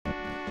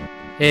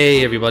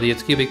Hey everybody,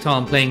 it's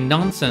QubicTom playing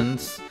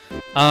nonsense.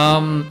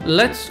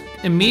 Let's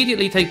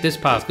immediately take this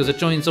path because it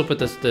joins up with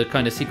the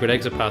kind of secret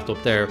exit path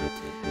up there.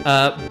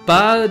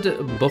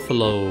 Bad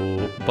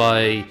Buffalo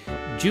by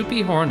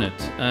Joopy Hornet.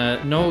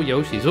 No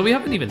Yoshis. Well, we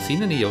haven't even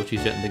seen any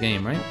Yoshis yet in the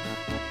game, right?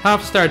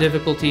 Half star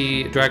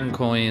difficulty, dragon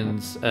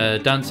coins,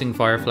 dancing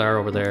fireflower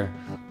over there.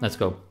 Let's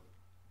go.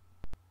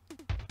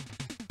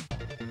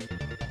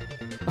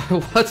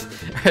 What?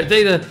 Are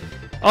they the...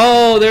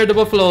 Oh, they're the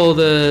buffalo.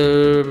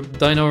 The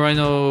dino,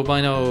 rhino,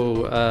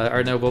 bino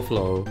are now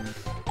buffalo.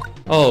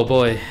 Oh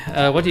boy.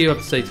 What do you have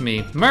to say to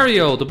me?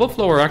 Mario, the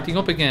buffalo are acting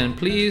up again.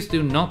 Please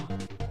do not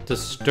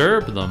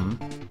disturb them.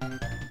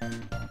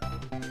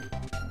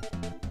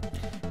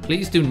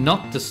 Please do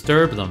not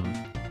disturb them.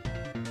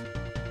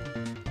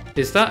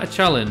 Is that a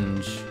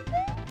challenge?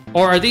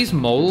 Or are these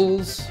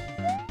moles?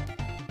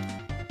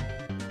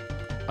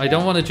 I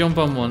don't want to jump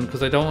on one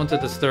because I don't want to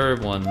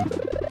disturb one.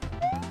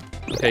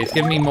 Okay, it's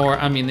giving me more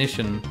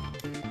ammunition.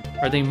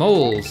 Are they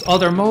moles? Oh,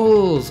 they're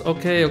moles!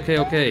 Okay, okay,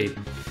 okay.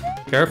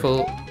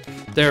 Careful.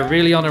 They're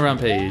really on a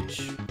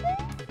rampage.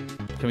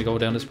 Can we go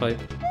down this pipe?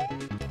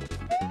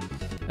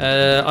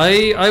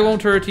 I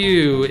won't hurt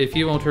you if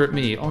you won't hurt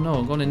me. Oh no,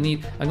 I'm gonna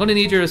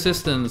need your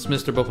assistance,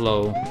 Mr.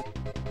 Buffalo.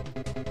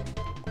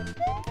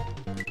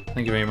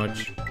 Thank you very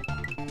much.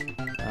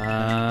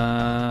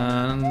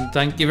 And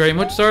thank you very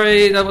much.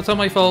 Sorry, that was not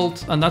my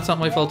fault, and that's not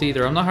my fault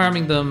either. I'm not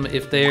harming them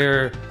if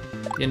they're,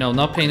 you know,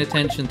 not paying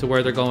attention to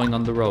where they're going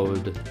on the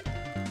road.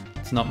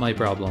 It's not my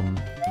problem.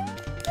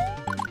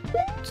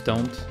 Just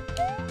don't.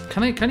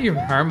 Can you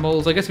harm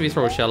moles? I guess if you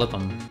throw a shell at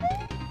them.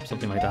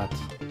 Something like that.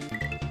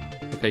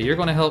 Okay, you're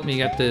gonna help me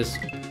get this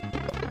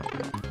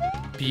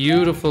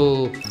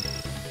beautiful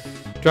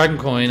dragon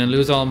coin and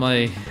lose all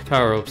my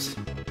power-ups.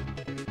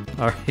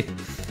 Alright.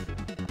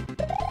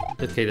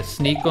 Okay, to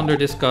sneak under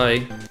this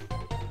guy.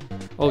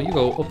 Oh, you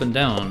go up and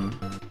down.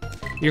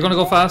 You're gonna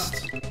go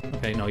fast?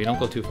 Okay, no, you don't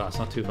go too fast,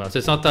 not too fast.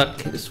 It's not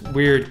that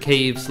weird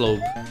cave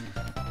slope.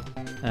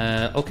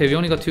 Okay, we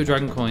only got 2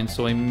 dragon coins,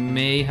 so I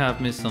may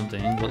have missed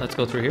something. But let's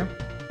go through here.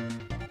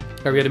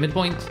 Are we at a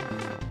midpoint?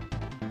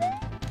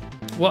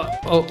 What?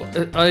 Oh,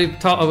 I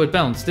thought I would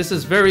bounce. This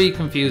is very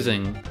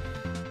confusing.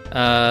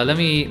 Let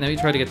me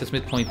try to get this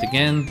midpoint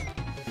again.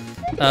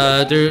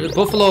 The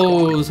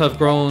buffaloes have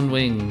grown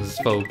wings,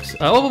 folks.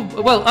 Oh,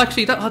 well,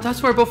 actually,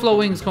 that's where buffalo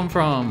wings come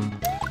from.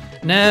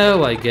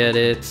 Now I get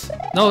it.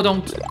 No,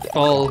 don't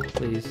fall,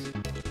 please.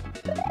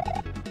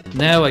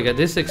 Now I get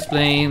this.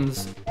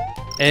 Explains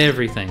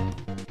everything.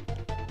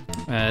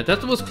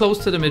 That was close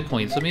to the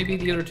midpoint, so maybe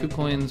the other 2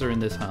 coins are in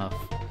this half.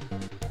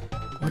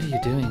 What are you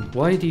doing?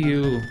 Why do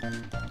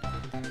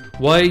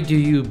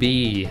you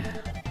be?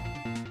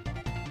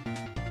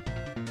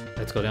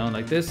 Let's go down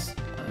like this.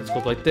 Let's go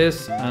up like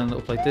this, and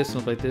up like this,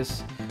 and up like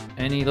this.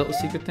 Any little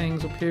secret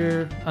things up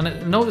here?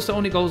 And notice it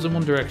only goes in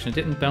one direction. It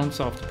didn't bounce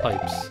off the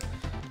pipes.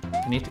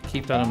 I need to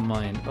keep that in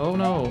mind. Oh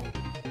no.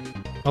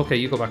 Okay,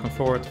 you go back and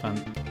forth.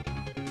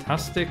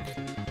 Fantastic.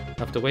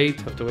 Have to wait,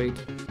 have to wait.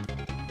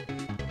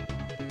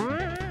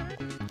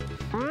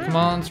 Come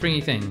on,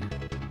 stringy thing.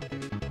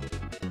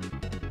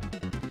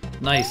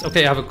 Nice.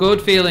 Okay, I have a good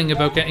feeling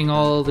about getting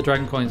all the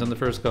dragon coins on the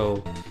first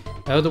go.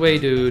 Out of the way,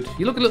 dude.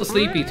 You look a little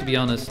sleepy, to be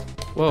honest.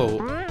 Whoa.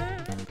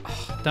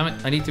 Oh, damn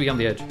it, I need to be on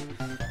the edge.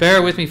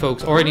 Bear with me,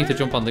 folks, or I need to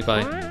jump on the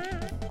guy.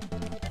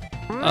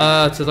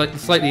 It's like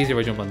slightly easier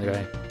if I jump on the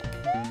guy.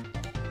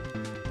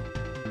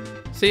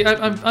 See,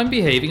 I'm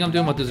behaving. I'm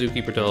doing what the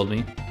zookeeper told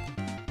me.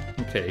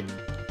 Okay.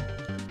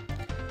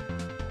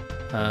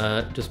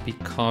 Just be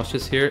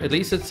cautious here. At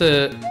least it's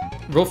a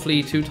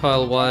roughly 2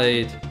 tile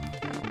wide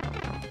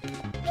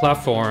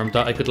platform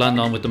that I could land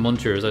on with the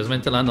munchers. I was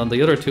meant to land on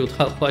the other 2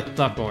 tile wide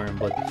platform,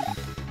 but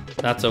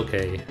that's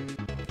okay.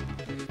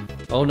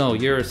 Oh no,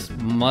 you're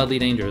mildly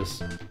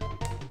dangerous.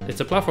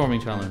 It's a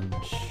platforming challenge.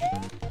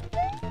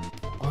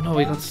 Oh no,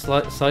 we got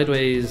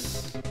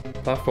sideways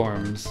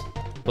platforms,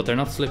 but they're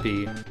not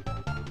slippy.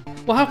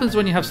 What happens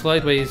when you have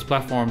sideways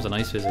platforms in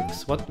ice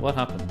physics? What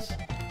happens?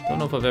 Don't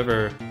know if I've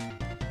ever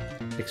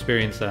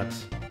experienced that.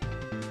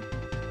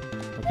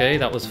 Okay,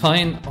 that was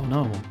fine. Oh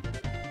no.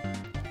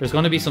 There's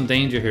going to be some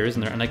danger here,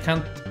 isn't there? And I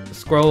can't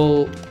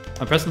scroll.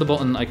 I'm pressing the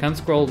button. I can't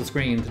scroll the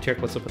screen to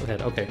check what's up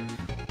ahead. Okay.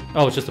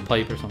 Oh, it's just a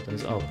pipe or something.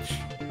 Oh,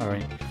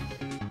 alright.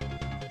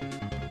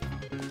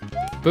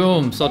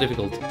 Boom, so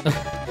difficult.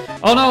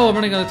 Oh no, I'm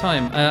running out of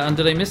time. And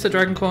did I miss a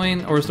dragon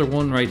coin, or is there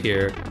one right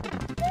here?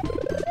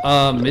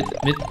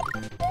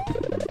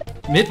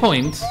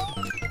 Midpoint.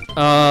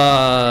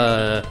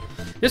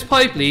 This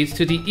pipe leads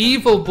to the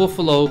evil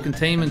buffalo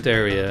containment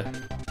area.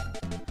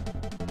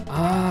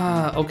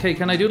 Ah, okay,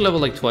 can I do level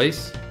like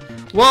twice?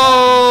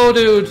 Whoa,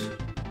 dude!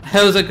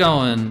 How's it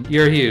going?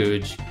 You're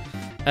huge.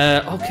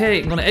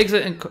 Okay, I'm gonna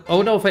exit and...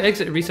 Oh no, if I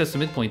exit, it resets the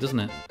midpoint, doesn't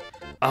it?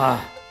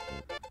 Ah.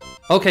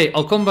 Okay,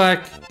 I'll come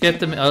back, get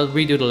them... I'll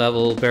redo the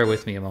level, bear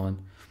with me a moment.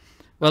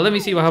 Well, let me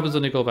see what happens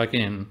when I go back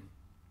in.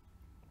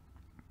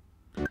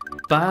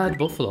 Bad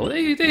buffalo.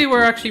 They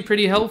were actually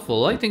pretty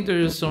helpful. I think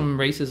there's some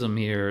racism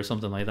here or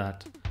something like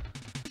that.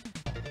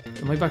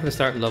 Am I back at the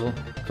start level?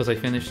 Because I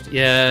finished...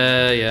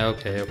 Yeah,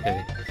 okay,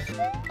 okay.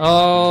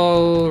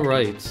 All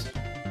right.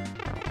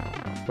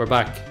 We're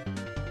back.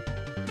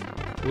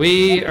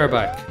 We are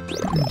back.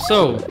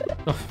 So...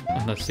 Oh,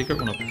 and a secret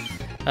one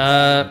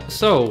up.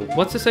 So,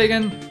 what's it say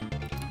again?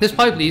 This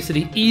pipe leads to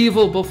the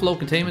evil buffalo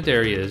containment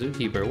area,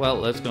 Zookeeper. Well,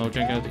 let's go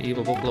check out the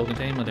evil buffalo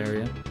containment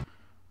area.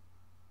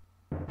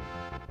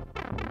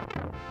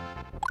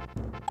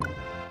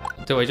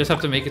 Do I just have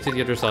to make it to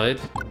the other side?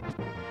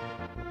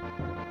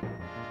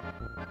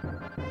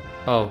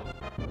 Oh.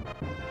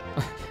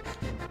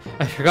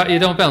 I forgot you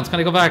don't bounce.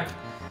 Can I go back?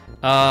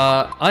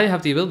 I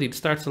have the ability to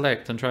start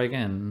select and try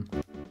again.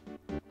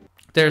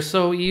 They're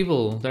so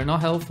evil. They're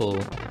not helpful.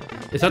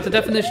 Is that the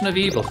definition of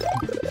evil?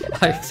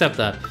 I accept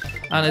that.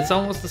 And it's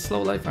almost a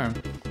slow life farm.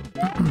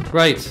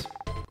 Right.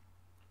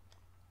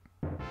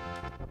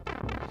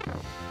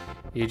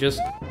 You just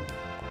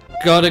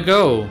gotta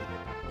go.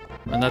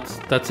 And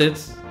that's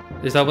it?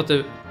 Is that what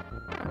the...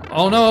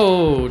 Oh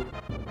no!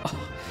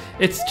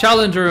 It's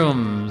challenge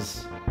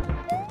rooms!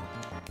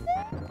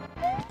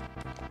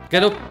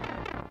 Get up!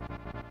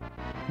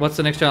 What's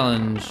the next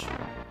challenge?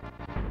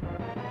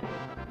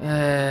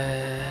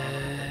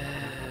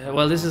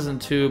 Well, this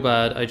isn't too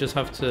bad. I just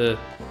have to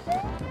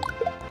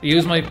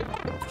use my...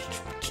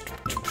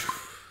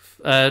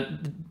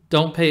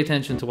 don't pay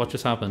attention to what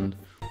just happened.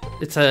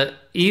 It's a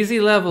easy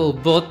level,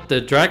 but the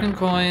dragon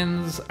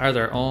coins are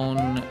their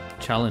own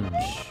challenge,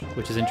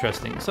 which is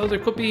interesting. So there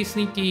could be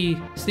sneaky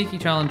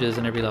challenges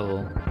in every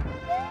level.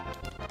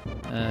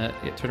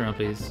 Yeah, turn around,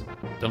 please.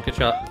 Don't get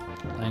shot.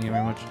 Thank you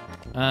very much.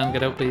 And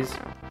get out, please.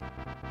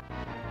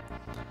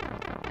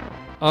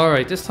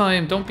 Alright, this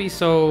time, don't be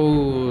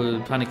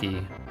so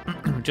panicky.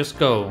 Just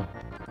go.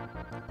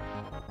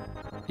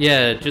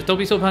 Yeah, just don't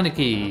be so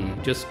panicky.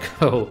 Just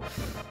go.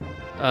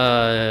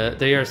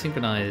 They are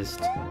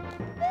synchronized.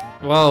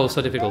 Wow,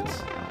 so difficult.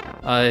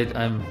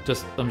 I'm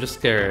just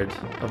scared.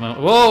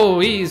 Whoa,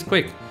 he's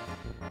quick.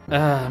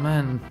 Ah,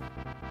 man.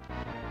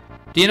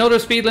 Do you know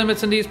there's speed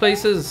limits in these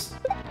places?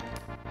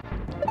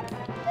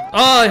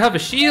 Oh, I have a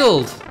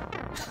shield.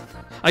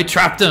 I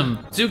trapped him.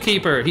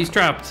 Zookeeper, he's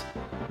trapped.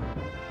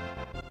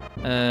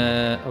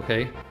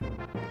 Okay.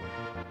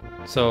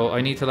 So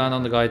I need to land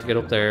on the guy to get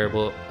up there,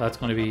 but that's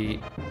going to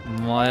be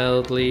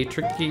mildly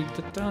tricky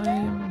to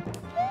time.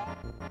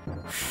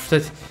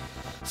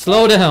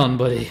 Slow down,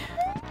 buddy.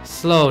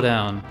 Slow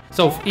down.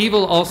 So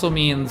evil also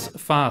means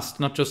fast,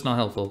 not just not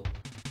helpful.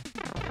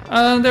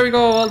 And there we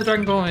go, all the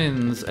dragon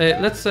coins.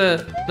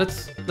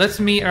 Let's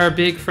meet our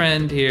big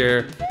friend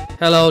here.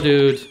 Hello,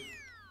 dude.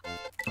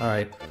 All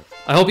right.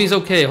 I hope he's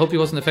okay. I hope he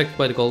wasn't affected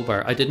by the gold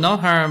bar. I did not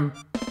harm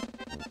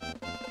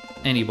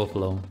any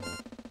buffalo.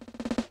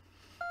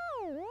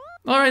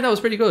 All right, that was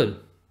pretty good.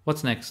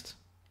 What's next?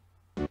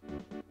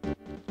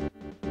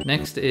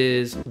 Next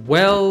is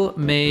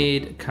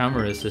well-made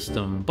camera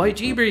system by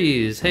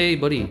G-Breeze. Hey,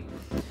 buddy.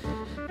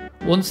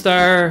 1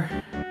 star,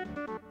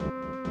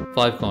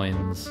 5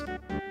 coins.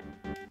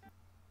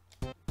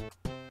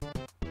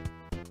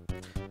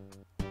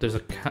 There's a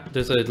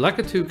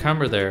Lakitu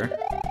camera there.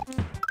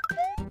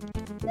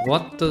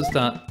 What does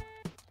that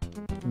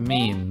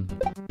mean?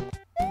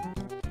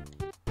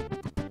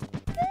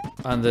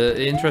 And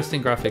the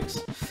interesting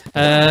graphics.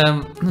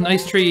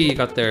 Nice tree you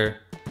got there.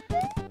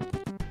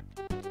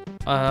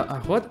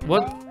 What?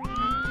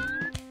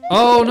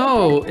 Oh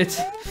no! It's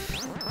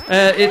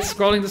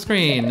scrolling the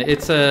screen.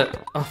 It's a...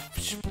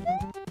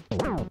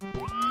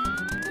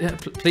 yeah,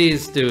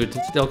 please, dude.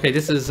 Okay,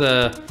 this is...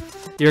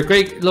 You're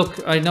great.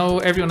 Look, I know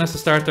everyone has to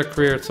start their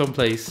career at some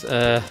place.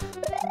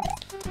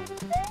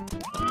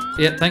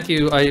 Yeah, thank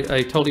you.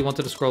 I totally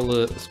wanted to scroll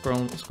the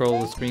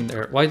screen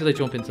there. Why did I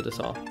jump into the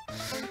saw?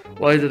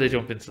 Why did I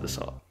jump into the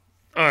saw?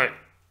 Alright.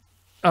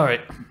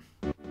 Alright.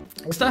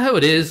 Is that how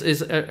it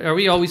is? Are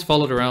we always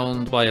followed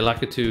around by a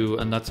Lakitu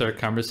and that's our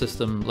camera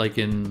system, like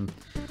in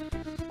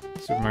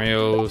Super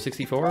Mario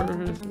 64 or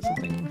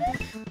something?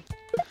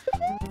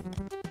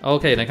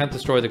 Okay, and I can't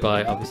destroy the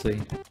guy, obviously.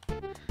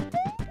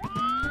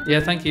 Yeah,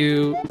 thank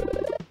you.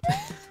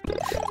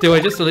 Do I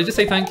just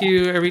say thank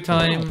you every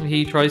time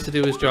he tries to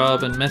do his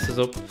job and messes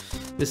up?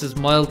 This is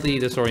mildly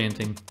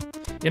disorienting.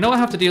 You know I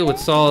have to deal with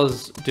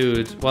saws,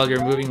 dude, while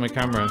you're moving my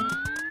camera.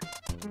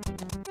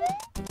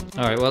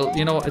 Alright, well,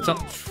 you know, it's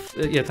not...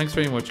 yeah, thanks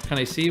very much. Can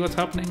I see what's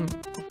happening?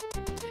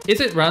 Is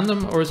it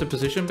random or is it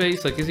position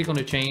based? Like, is he going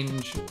to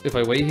change if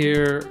I wait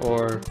here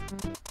or...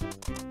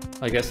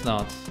 I guess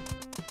not.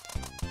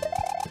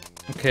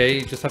 Okay,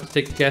 you just have to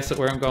take a guess at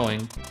where I'm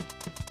going.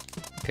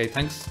 Okay,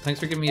 thanks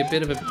for giving me a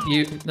bit of a...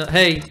 No,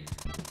 hey!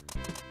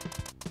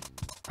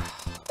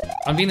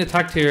 I'm being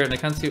attacked here and I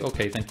can't see...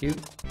 Okay, thank you.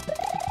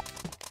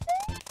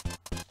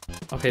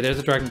 Okay, there's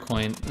a dragon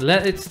coin.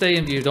 Let it stay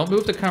in view. Don't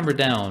move the camera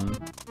down,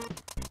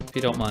 if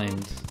you don't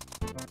mind.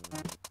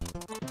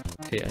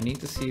 Okay, I need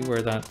to see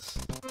where that's...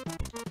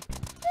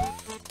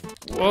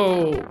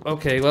 Whoa!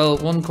 Okay, well,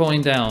 1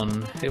 coin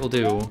down. It will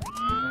do.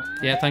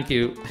 Yeah, thank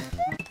you.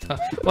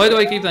 Why do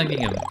I keep thanking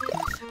him?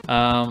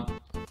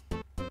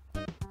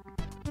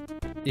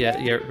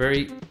 Yeah,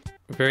 very,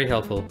 very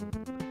helpful.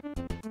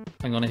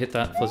 I'm gonna hit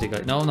that fuzzy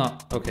guy. No,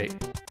 not. Okay.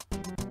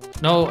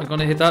 No, I'm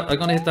gonna hit that. I'm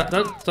gonna hit that.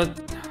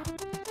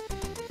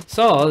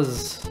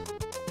 Saws.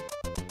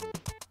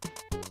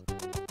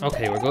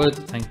 Okay, we're good.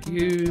 Thank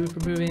you for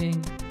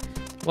moving.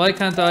 Why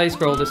can't I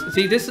scroll this?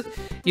 See, this...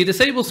 You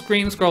disable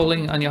screen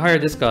scrolling and you hire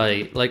this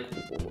guy. Like...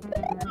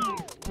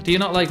 Do you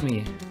not like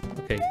me?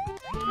 Okay.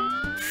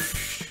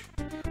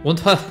 One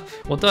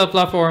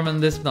platform and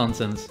this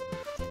nonsense.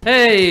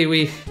 Hey,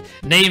 we...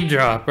 Name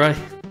drop, right?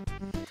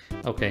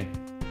 Okay.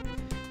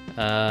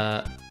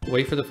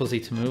 Wait for the fuzzy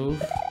to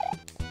move.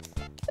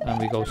 And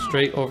we go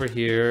straight over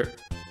here.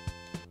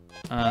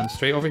 And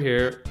straight over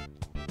here.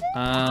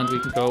 And we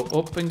can go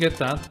up and get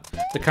that.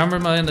 The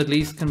cameraman at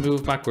least can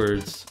move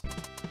backwards.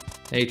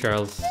 Hey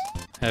Charles.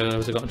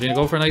 How's it going? Do you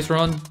go for a nice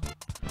run?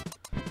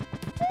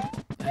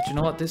 Do you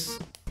know what this...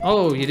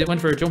 Oh, you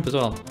went for a jump as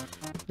well.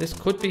 This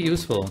could be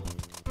useful.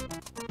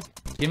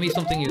 Give me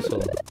something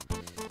useful.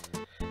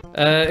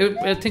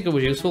 I think it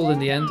was useful in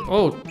the end.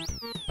 Oh!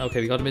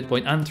 Okay, we got a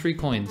midpoint and 3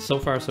 coins. So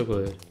far, so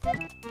good.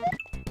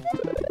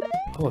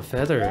 Oh, a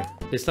feather.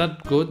 Is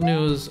that good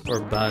news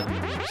or bad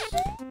news?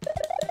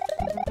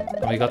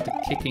 And we got the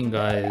kicking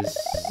guys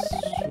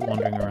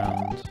wandering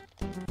around.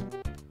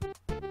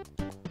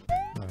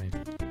 Alright.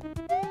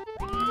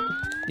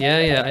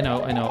 Yeah, I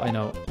know.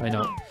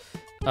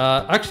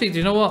 Actually, do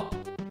you know what?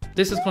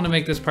 This is going to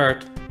make this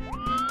part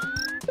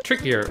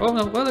trickier. Oh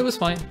no, well it was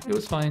fine. It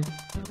was fine.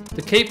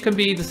 The cape can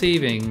be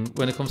deceiving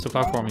when it comes to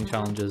platforming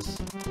challenges.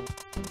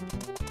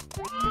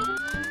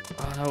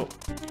 Oh no.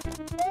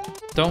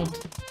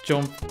 Don't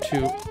jump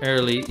too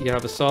early. You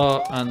have a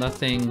saw and that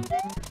thing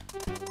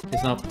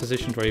is not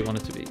positioned where you want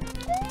it to be.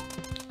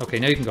 Okay,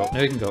 now you can go.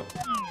 Now you can go.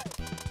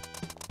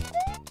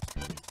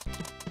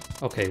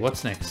 Okay,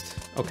 what's next?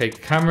 Okay,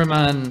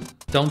 cameraman,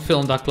 don't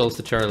film that close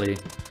to Charlie.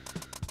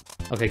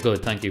 Okay,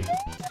 good, thank you.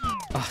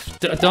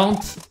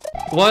 Don't...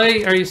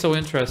 Why are you so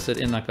interested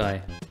in that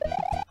guy?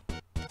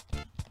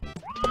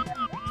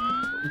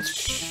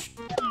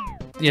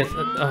 Yes,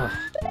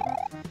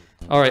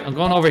 Alright, I'm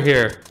going over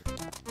here.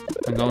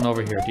 I'm going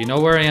over here. Do you know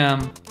where I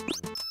am?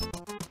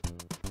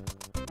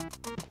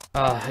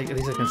 At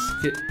least I can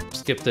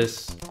skip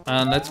this.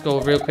 And let's go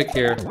real quick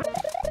here.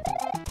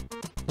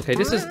 Okay,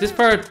 this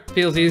part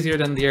feels easier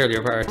than the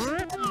earlier part.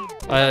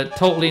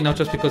 Totally not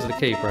just because of the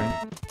cape,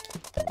 right?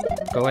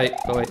 Go away,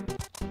 go away.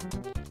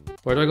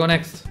 Where do I go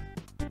next?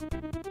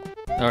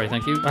 Alright,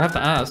 thank you. I have to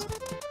ask.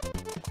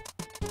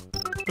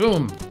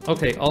 Boom!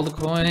 Okay, all the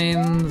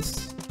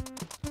coins.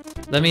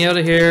 Let me out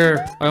of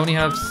here. I only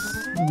have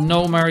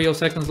no Mario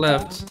seconds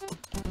left.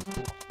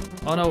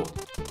 Oh no.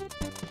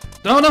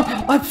 Oh no!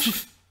 I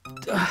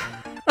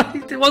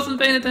wasn't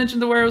paying attention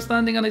to where I was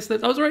standing and I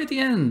slipped. I was right at the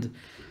end.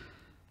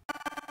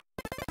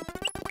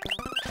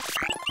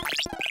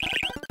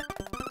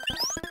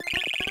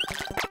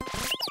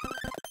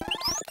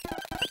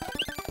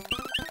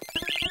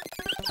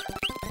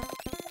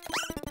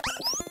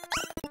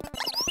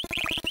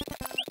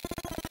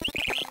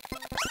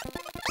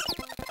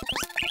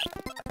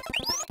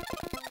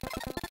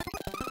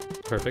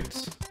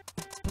 Perfect.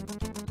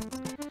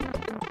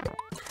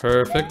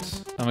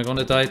 Perfect. Am I going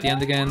to die at the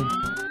end again?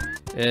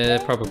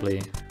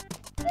 Probably.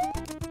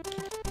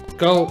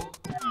 Go!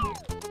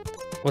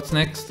 What's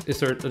next? Is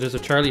there's a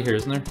Charlie here,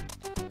 isn't there?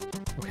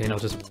 Okay, no,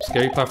 just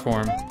scary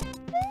platform.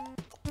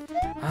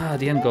 Ah,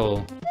 the end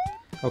goal.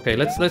 Okay,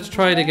 let's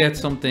try to get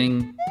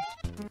something.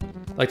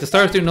 Like the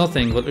stars do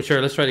nothing, but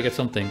sure, let's try to get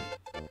something.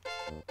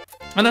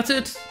 And that's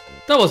it!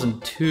 That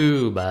wasn't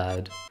too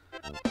bad.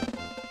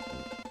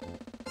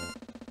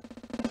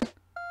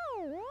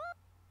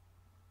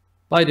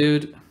 Bye,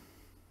 dude.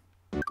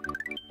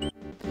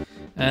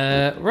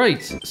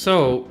 Right,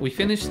 so we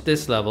finished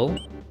this level.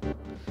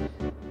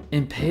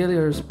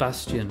 Impaler's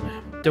Bastion.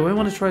 Do I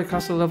want to try a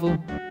castle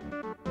level?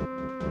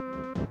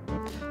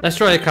 Let's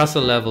try a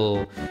castle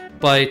level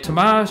by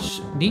Tomasz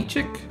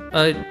Nichik.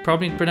 I'm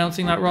probably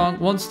pronouncing that wrong.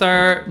 1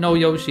 star, no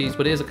Yoshis,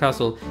 but it is a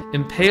castle.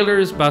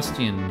 Impaler's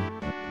Bastion.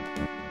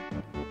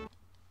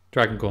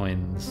 Dragon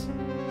coins.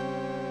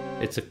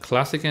 It's a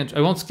classic entry.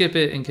 I won't skip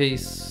it in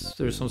case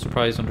there's some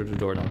surprise under the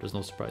door. No, there's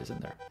no surprise in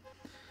there.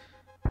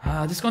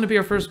 This is going to be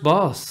our first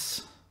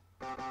boss.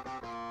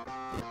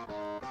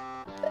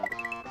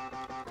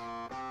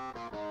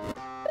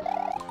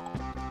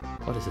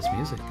 What is this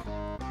music?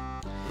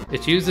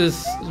 It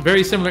uses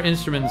very similar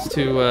instruments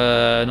to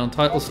an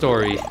Untitled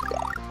Story.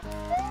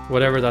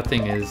 Whatever that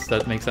thing is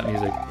that makes that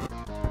music.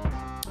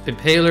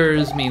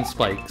 Impalers mean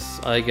spikes.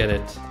 I get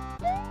it.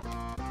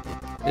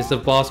 Is the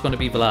boss going to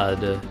be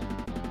Vlad?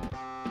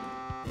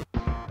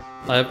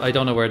 I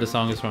don't know where the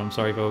song is from.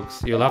 Sorry,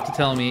 folks. You'll have to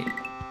tell me.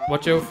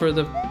 Watch out for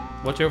the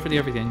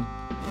everything.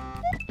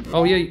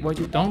 Oh yeah, why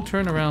you don't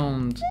turn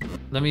around?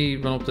 Let me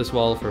run up this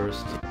wall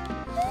first.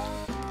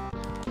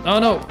 Oh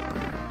no!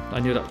 I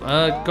knew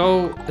that.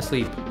 Go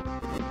asleep.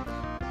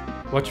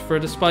 Watch for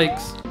the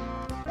spikes.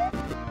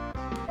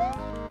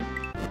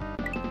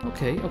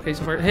 Okay,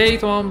 so far. Hey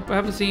Tom, I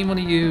haven't seen one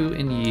of you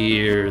in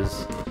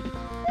years.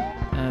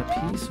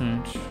 P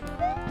search.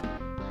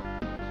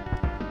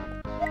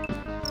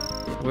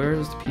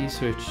 Where's the P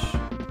switch?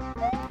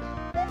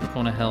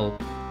 Gonna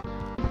help.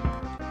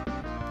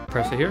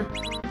 Press it here.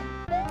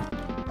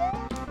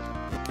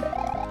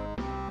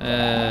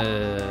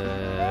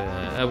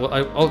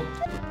 Oh,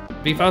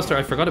 be faster!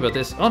 I forgot about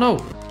this. Oh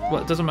no!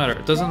 Well, it doesn't matter.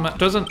 It doesn't matter. It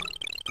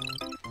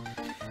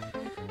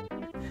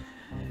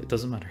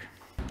doesn't matter.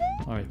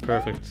 All right,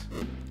 perfect.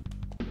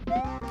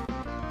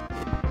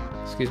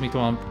 Excuse me,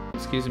 Tom.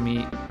 Excuse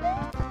me.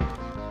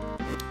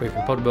 Wait for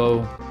the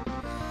Pudbo.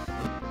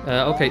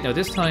 Okay, now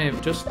this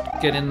time, just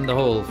get in the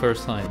hole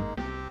first time.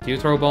 Do you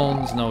throw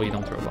bones? No, you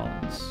don't throw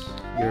bones.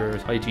 You're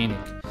hygienic.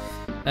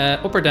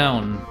 Up or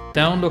down?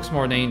 Down looks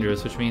more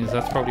dangerous, which means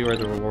that's probably where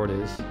the reward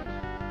is.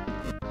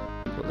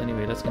 But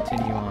anyway, let's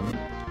continue on.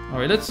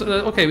 Alright, let's...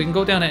 okay, we can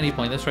go down at any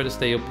point. Let's try to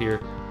stay up here.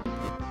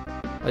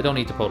 I don't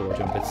need to photo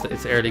jump.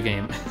 It's early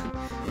game.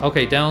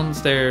 Okay,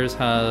 downstairs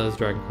has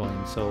dragon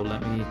coin, so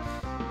let me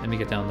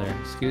get down there.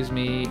 Excuse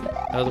me.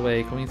 Out of the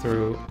way, coming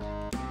through.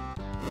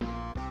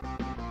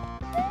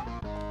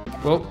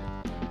 Whoa.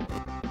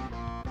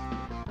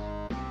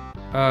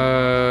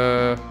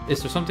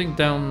 Is there something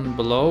down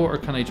below, or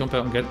can I jump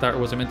out and get that, or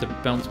was I meant to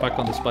bounce back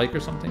on the spike or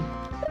something?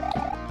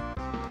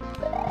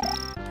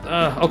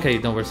 Okay,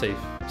 no, we're safe,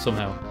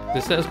 somehow.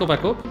 Let's go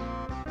back up?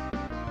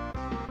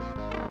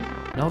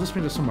 No, this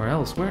brings us somewhere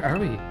else. Where are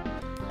we?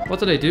 What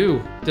did I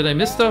do? Did I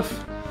miss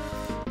stuff?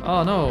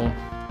 Oh, no.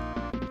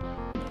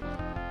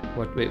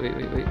 What? Wait.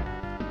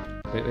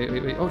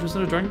 Oh, there's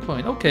another dragon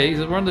coin. Okay,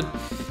 we're on the...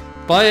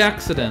 By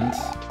accident.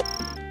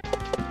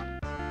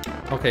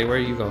 Okay, where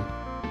you go?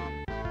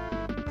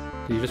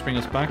 Did you just bring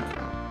us back?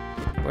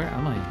 Where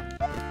am I?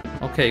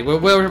 Okay, well,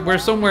 we're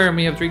somewhere and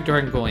we have 3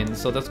 dragon coins,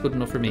 so that's good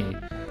enough for me.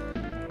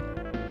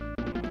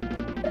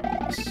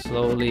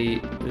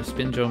 Slowly,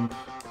 spin jump.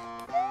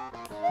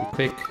 Be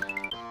quick.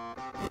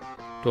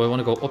 Do I want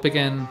to go up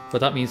again? But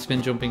that means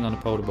spin jumping on a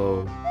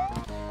Podobo,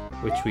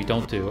 which we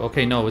don't do.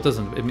 Okay, no, it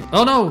doesn't.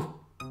 Oh no!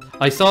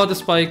 I saw the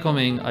spy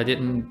coming. I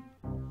didn't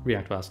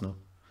react fast enough.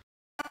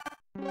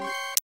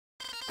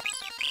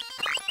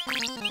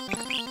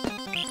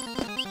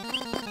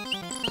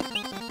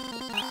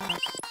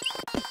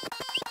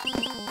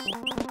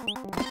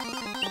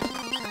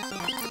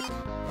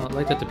 I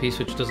like that the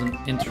P-switch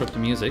doesn't interrupt the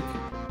music.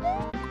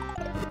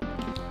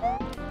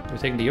 We're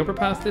taking the upper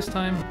path this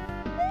time.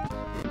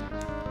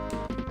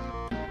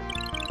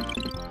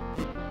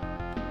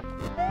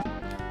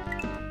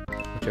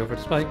 Watch out for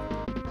the spike.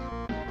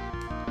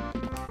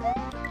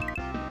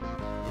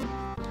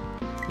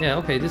 Yeah,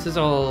 okay, this is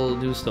all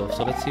new stuff,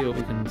 so let's see what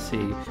we can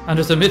see. And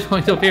there's a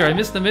midpoint up here. I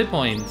missed the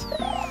midpoint.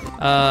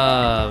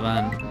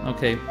 Man.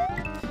 Okay.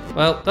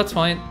 Well, that's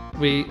fine.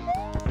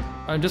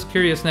 I'm just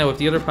curious now if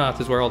the other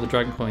path is where all the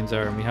dragon coins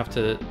are and we have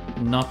to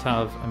not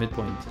have a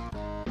midpoint.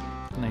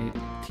 Can I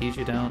tease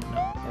you down? No,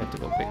 I have to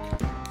go quick.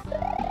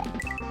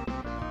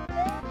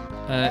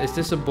 Is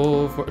this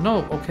above? Or...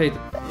 No, okay.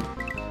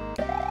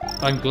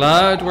 I'm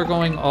glad we're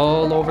going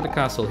all over the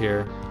castle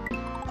here.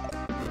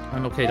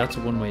 And okay, that's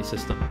a one-way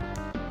system.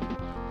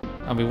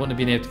 And we wouldn't have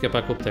been able to get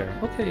back up there.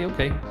 Okay,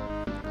 okay.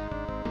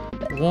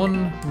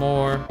 One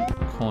more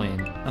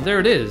coin. And there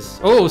it is.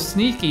 Oh,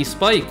 sneaky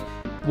spike.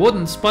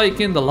 Wooden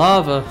spike in the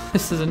lava.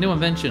 This is a new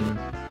invention.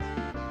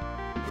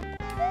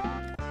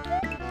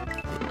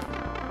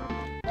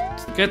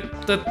 Get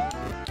the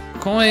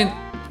coin.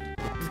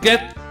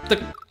 Get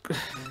the...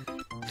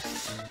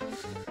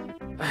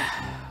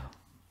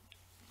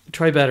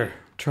 Try better.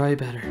 Try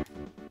better.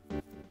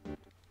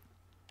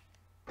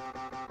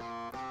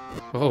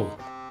 Oh.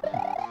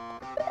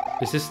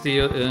 Is this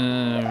the...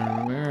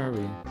 where are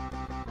we?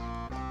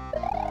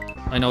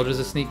 I know there's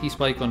a sneaky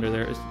spike under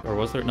there. Or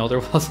was there? No, there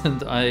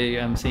wasn't. I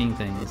am seeing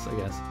things, I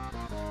guess.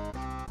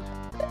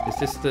 Is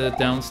this the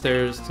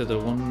downstairs to the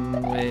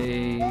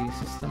one-way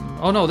system?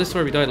 Oh no, this is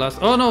where we died last.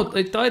 Oh no,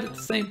 they died at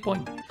the same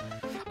point.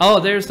 Oh,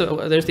 there's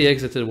the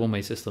exit to the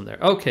one-way system there.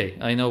 Okay,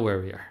 I know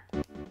where we are.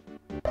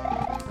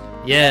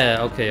 Yeah,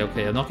 okay,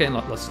 okay. I'm not getting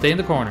lost. Let's stay in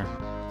the corner.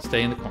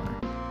 Stay in the corner.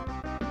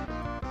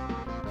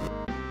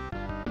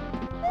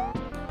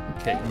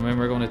 Okay, and then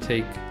we're going to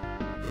take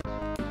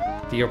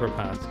the upper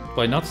path.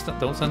 But don't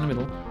stand in the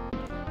middle.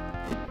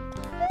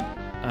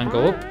 And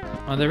go up.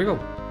 And there we go.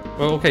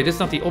 Well, okay, this is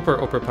not the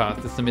upper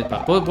path. It's the mid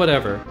path. But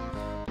whatever.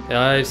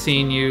 I've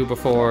seen you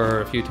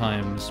before a few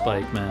times,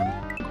 Spike Man.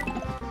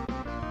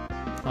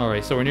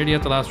 Alright, so we're nearly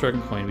at the last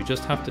dragon coin. We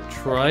just have to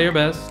try our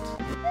best.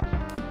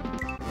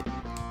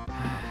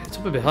 It's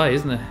up a bit high,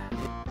 isn't it?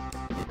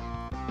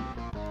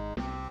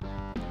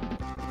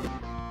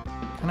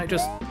 Can I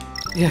just...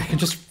 Yeah, I can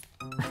just...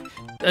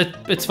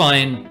 It's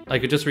fine. I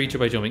could just reach it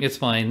by jumping. It's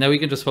fine. Now we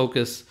can just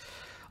focus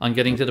on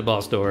getting to the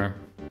boss door.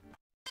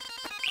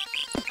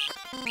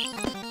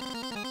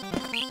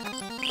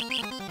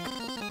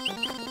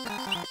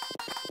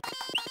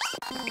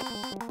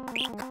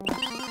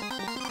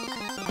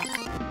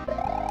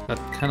 That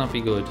cannot be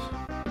good.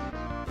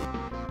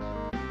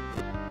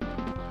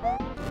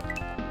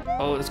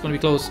 Oh, it's going to be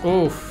close.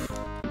 Oh,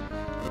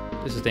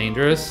 this is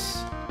dangerous.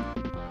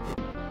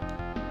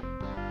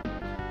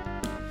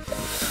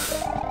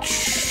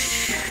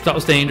 That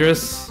was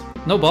dangerous.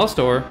 No boss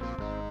door.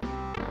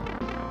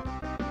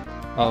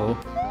 Uh-oh.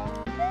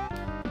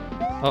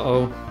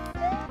 Uh-oh.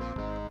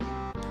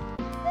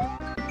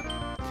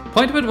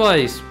 Point of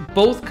advice.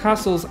 Both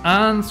castles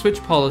and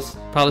switch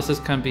palaces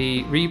can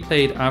be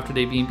replayed after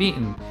they've been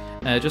beaten.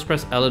 Just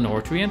press L and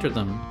R to re-enter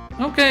them.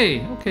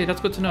 Okay, okay,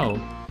 that's good to know.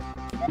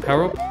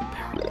 Power up.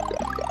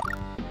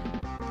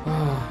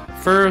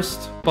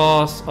 First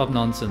boss of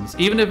nonsense.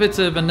 Even if it's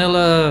a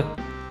vanilla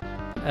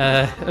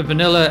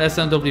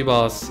SMW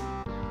boss,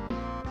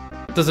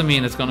 doesn't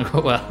mean it's gonna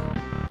go well.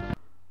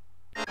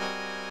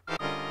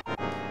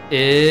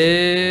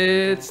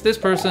 It's this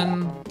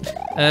person.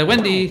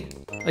 Wendy,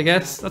 I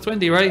guess. That's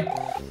Wendy, right?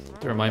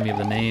 To remind me of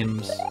the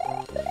names.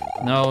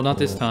 No, not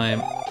this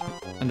time.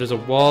 And there's a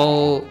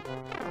wall.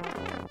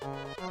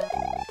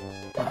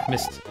 Oh,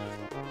 missed.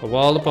 A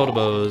wall of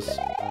potobos.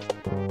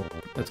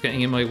 That's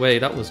getting in my way.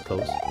 That was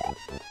close.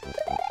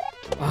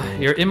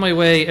 You're in my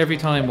way every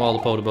time, wall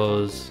of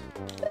potobos.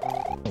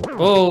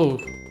 Whoa.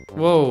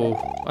 Whoa.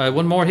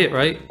 One more hit,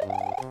 right?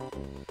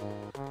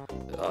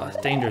 It's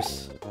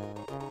dangerous.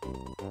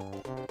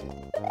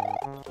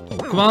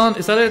 Come on,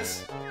 is that it?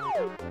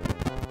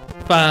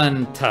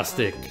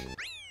 Fantastic.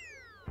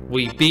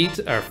 We beat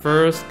our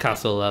first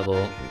castle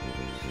level.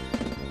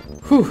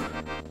 Whew.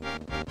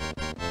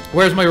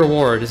 Where's my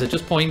reward? Is it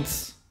just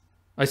points?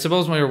 I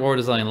suppose my reward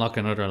is I unlock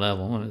another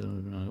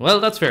level. Well,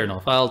 that's fair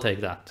enough. I'll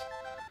take that.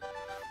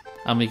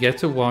 And we get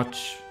to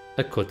watch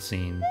a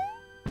cutscene.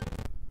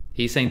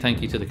 He's saying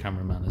thank you to the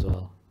cameraman as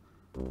well.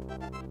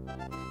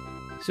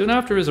 Soon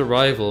after his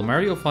arrival,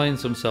 Mario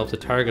finds himself the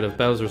target of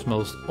Bowser's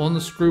most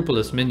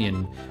unscrupulous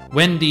minion,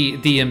 Wendy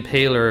the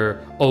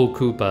Impaler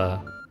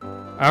O'Koopa.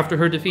 After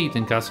her defeat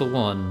in Castle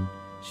 1,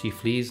 she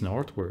flees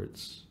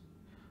northwards.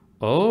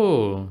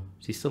 Oh,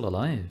 she's still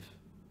alive.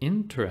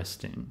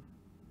 Interesting.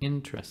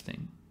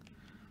 Interesting.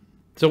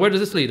 So where does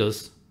this lead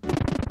us?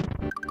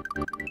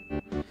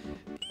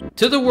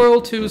 To the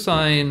World 2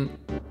 sign,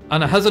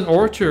 and it has an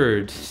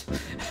orchard.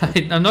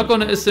 I'm not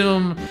going to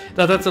assume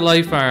that that's a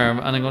life farm,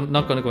 and I'm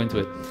not going to go into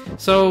it.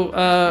 So,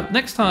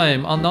 next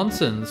time on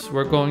Nonsense,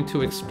 we're going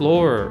to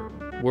explore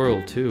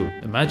World 2.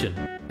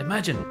 Imagine.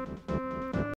 Imagine.